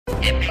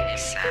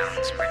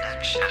Sounds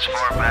production. As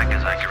far back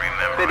as I can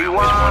remember, I 51,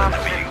 always wanted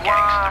to be a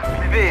gangster.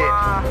 Fit.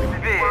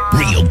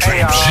 Real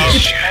trap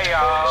shit. Hey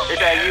y'all, it's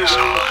that you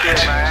shit,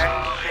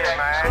 man.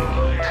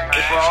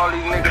 It's for all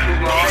these niggas who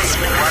be fake,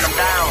 run them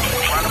down.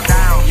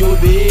 You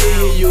be,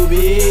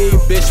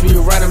 bitch, we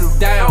run them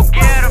down.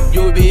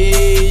 You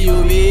be,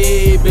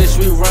 bitch,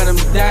 we run them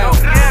down.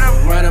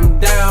 Run them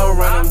down,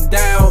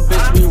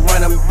 bitch, we run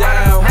them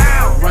down.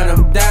 Run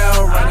them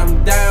down,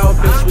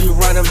 bitch, we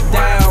run them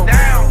down.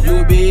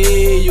 You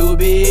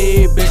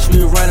be, bitch,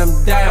 we run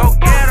them down.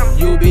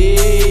 You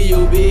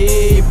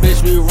be,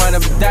 bitch, we run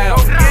them down.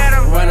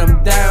 Run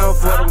them down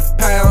for them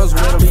pounds,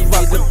 when we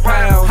fuck the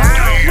pound.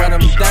 Run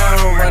them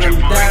down,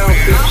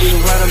 bitch, we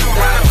run them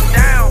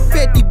down.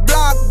 50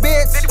 block,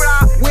 bitch,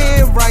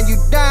 we'll run you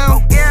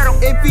down.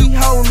 If he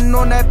holding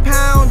on that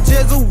pound,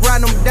 Jizzle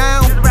run him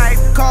down.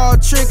 Call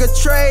Trigger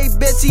Trey,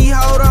 bitch, he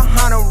hold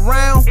 100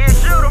 round.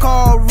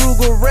 Call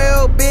Ruger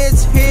Real,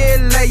 bitch,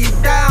 he'll lay you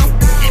down.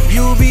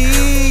 You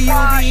be,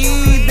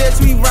 bitch,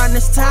 we run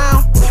this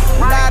town.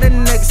 Lot of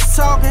niggas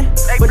talking,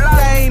 but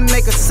they ain't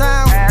make a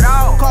sound.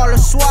 Call a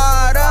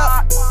SWAT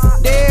up,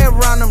 they'll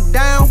run them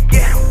down.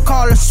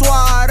 Call a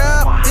SWAT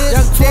up,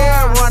 bitch,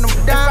 they'll run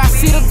them down. If I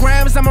see the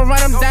grams, I'ma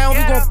run him down.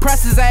 We gon'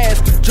 press his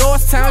ass.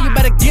 Georgetown, you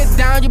better get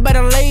down, you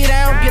better lay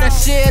down. Get that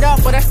shit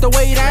up, but that's the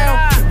way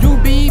down. You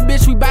be,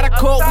 bitch, we by the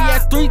court. We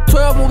at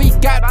 312 when we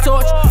got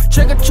torch.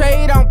 Trigger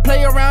trade, I don't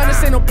play around.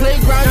 This ain't no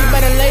playground, you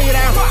better lay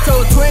down.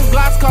 So twin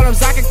Glocks, call him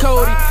Zach and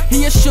Cody.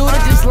 He a shooter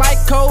just like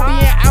Kobe,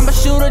 and I'm a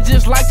shooter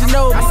just like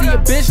Ginobili. I see a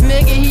bitch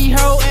nigga, he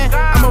holdin'.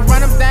 I'ma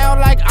run him down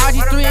like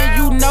RG3, and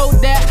you know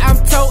that I'm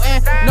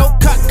totin'. No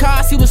cut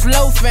cars, he was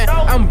loafing.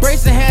 I'm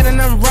bracing hand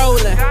and I'm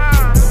rolling.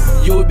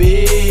 You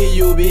be,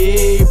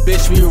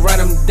 bitch, we run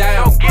him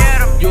down.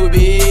 You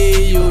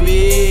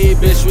be,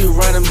 bitch, we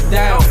run him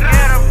down.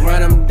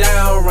 Run him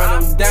down,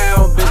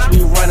 bitch,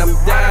 we run him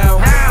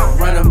down.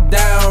 Run him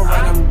down,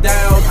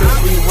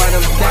 bitch, we run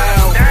him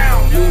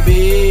down. You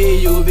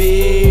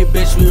be,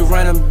 bitch, we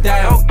run him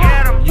down.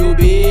 You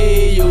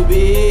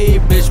be,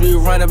 bitch, we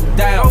run him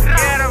down.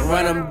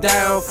 Run him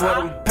down for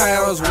them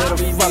pounds, when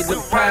we fuck the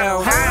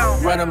pound.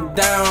 Run him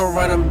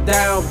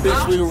down,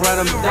 bitch, we run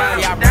him down.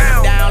 Yeah, I run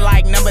him down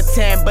like number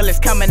 10, bullets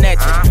coming at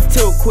you.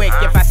 Too quick,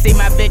 if I see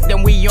my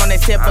victim, we on the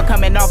tip. But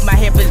coming off my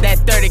hip is that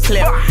 30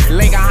 clip.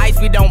 Lincoln Heights,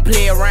 we don't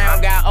play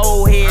around. Got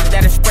old heads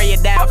that'll spray you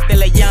down.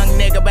 Still a young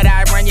nigga, but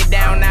I run you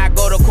down. Now I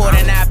go to court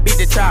and I beat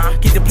the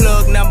chop. Keep the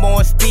plug number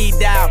on speed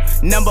dial.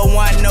 Number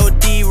 1, no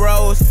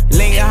D-Rose.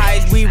 Lincoln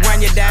Heights, we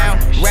run you down.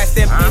 Rest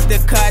in peace, the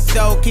cut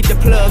though. Keep the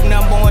plug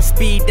number on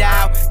speed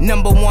dial.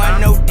 Number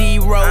 1, no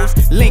D-Rose.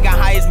 Lincoln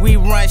Heights, we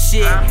run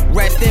shit.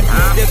 Rest in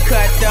peace, the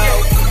cut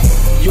though.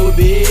 You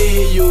be,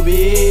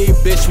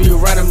 bitch, we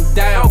run him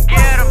down.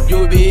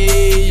 You be,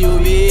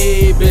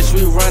 bitch,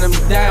 we run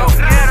him down.